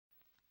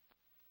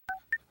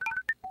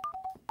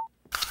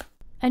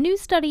A new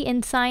study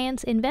in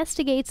Science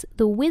investigates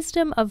the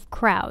wisdom of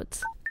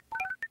crowds.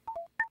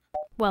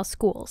 Well,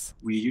 schools.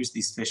 We use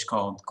these fish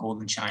called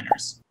golden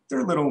shiners.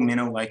 They're little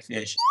minnow-like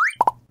fish.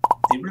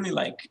 They really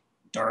like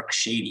dark,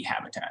 shady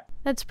habitat.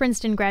 That's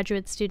Princeton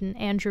graduate student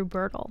Andrew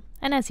Berdahl.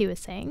 And as he was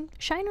saying,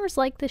 shiners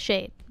like the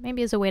shade,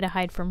 maybe as a way to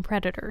hide from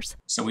predators.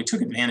 So we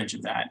took advantage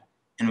of that,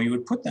 and we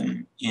would put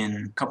them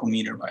in couple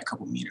meter by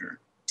couple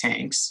meter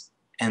tanks,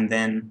 and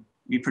then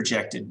we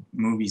projected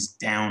movies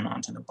down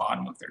onto the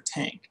bottom of their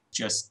tank,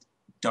 just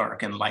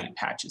dark and light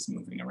patches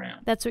moving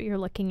around. That's what you're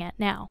looking at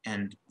now.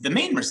 And the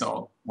main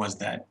result was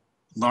that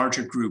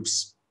larger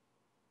groups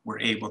were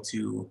able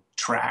to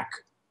track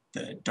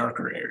the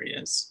darker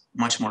areas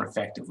much more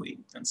effectively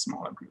than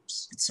smaller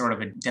groups. It's sort of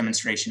a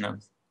demonstration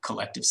of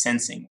collective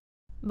sensing.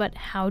 But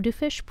how do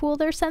fish pool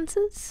their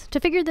senses? To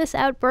figure this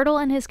out,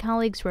 Berdahl and his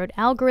colleagues wrote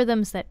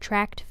algorithms that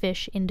tracked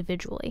fish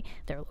individually,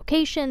 their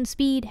location,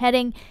 speed,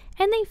 heading,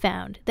 and they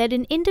found that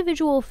an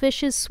individual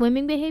fish's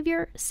swimming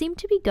behavior seemed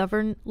to be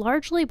governed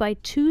largely by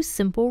two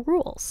simple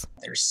rules.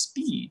 Their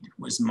speed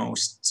was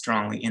most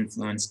strongly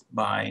influenced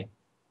by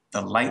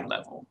the light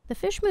level. The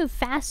fish move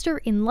faster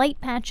in light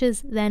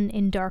patches than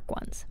in dark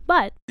ones,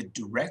 but the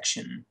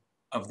direction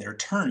of their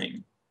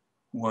turning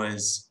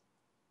was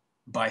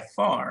by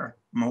far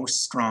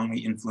most strongly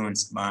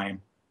influenced by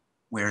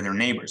where their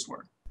neighbors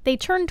were. They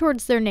turned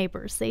towards their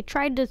neighbors. They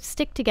tried to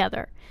stick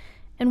together.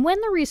 And when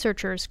the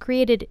researchers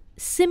created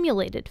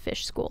simulated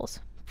fish schools,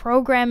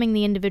 programming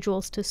the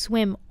individuals to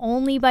swim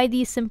only by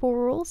these simple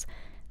rules,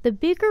 the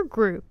bigger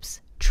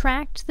groups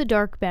tracked the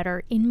dark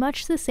better in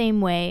much the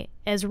same way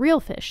as real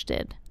fish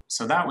did.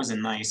 So that was a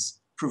nice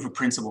proof of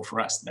principle for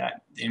us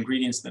that the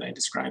ingredients that I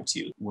described to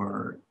you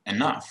were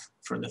enough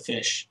for the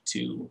fish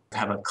to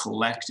have a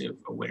collective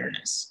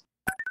awareness